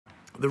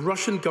The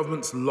Russian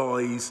government's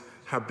lies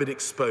have been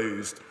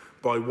exposed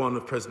by one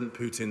of President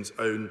Putin's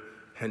own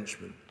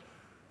henchmen.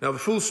 Now, the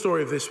full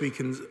story of this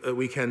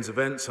weekend's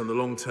events and the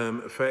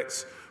long-term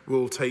effects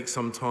will take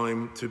some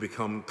time to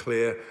become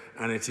clear,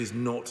 and it is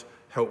not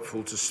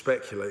helpful to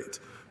speculate.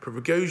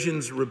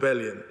 Prigozhin's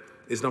rebellion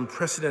is an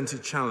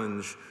unprecedented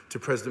challenge to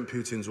President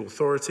Putin's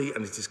authority,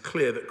 and it is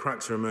clear that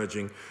cracks are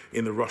emerging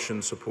in the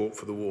Russian support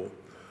for the war.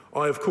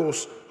 I, of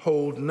course,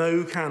 hold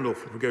no candle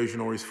for Prigozhin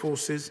or his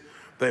forces.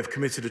 They have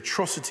committed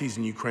atrocities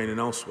in Ukraine and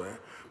elsewhere,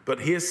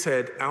 but he has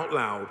said out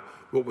loud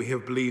what we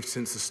have believed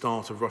since the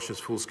start of Russia's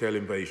full-scale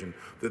invasion,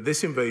 that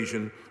this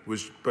invasion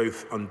was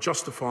both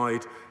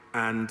unjustified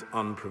and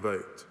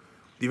unprovoked.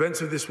 The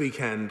events of this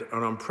weekend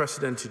are an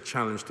unprecedented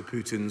challenge to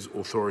Putin's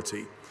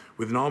authority,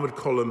 with an armoured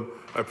column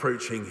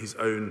approaching his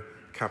own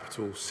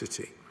capital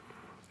city.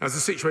 As the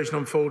situation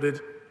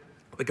unfolded,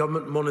 the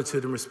government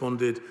monitored and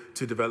responded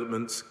to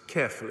developments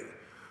carefully.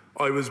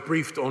 I was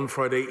briefed on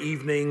Friday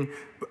evening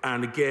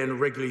and again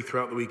regularly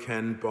throughout the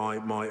weekend by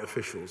my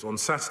officials. On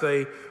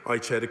Saturday, I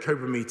chaired a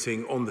COBRA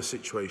meeting on the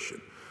situation.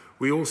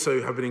 We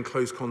also have been in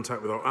close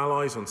contact with our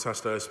allies. On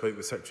Saturday, I spoke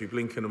with Secretary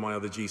Blinken and my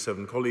other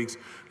G7 colleagues,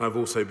 and I've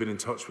also been in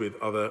touch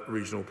with other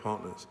regional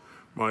partners.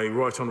 My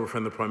right honourable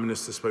friend, the Prime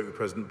Minister, spoke with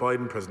President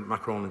Biden, President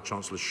Macron and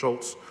Chancellor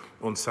Scholz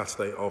on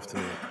Saturday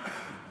afternoon.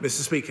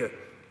 Mr. Speaker,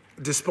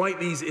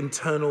 despite these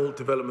internal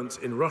developments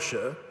in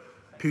Russia,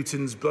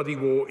 Putin's bloody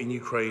war in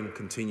Ukraine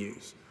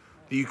continues.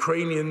 The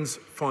Ukrainians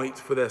fight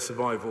for their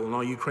survival, and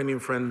our Ukrainian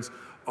friends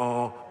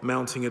are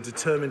mounting a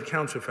determined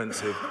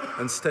counteroffensive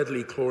and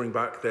steadily clawing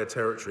back their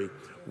territory.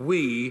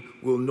 We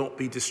will not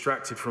be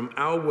distracted from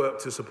our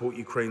work to support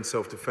Ukraine's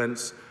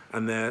self-defence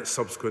and their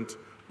subsequent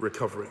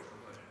recovery.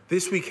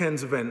 This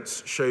weekend's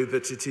events show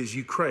that it is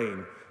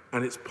Ukraine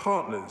and its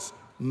partners,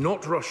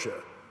 not Russia,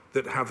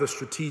 that have the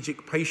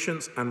strategic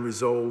patience and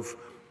resolve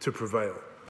to prevail.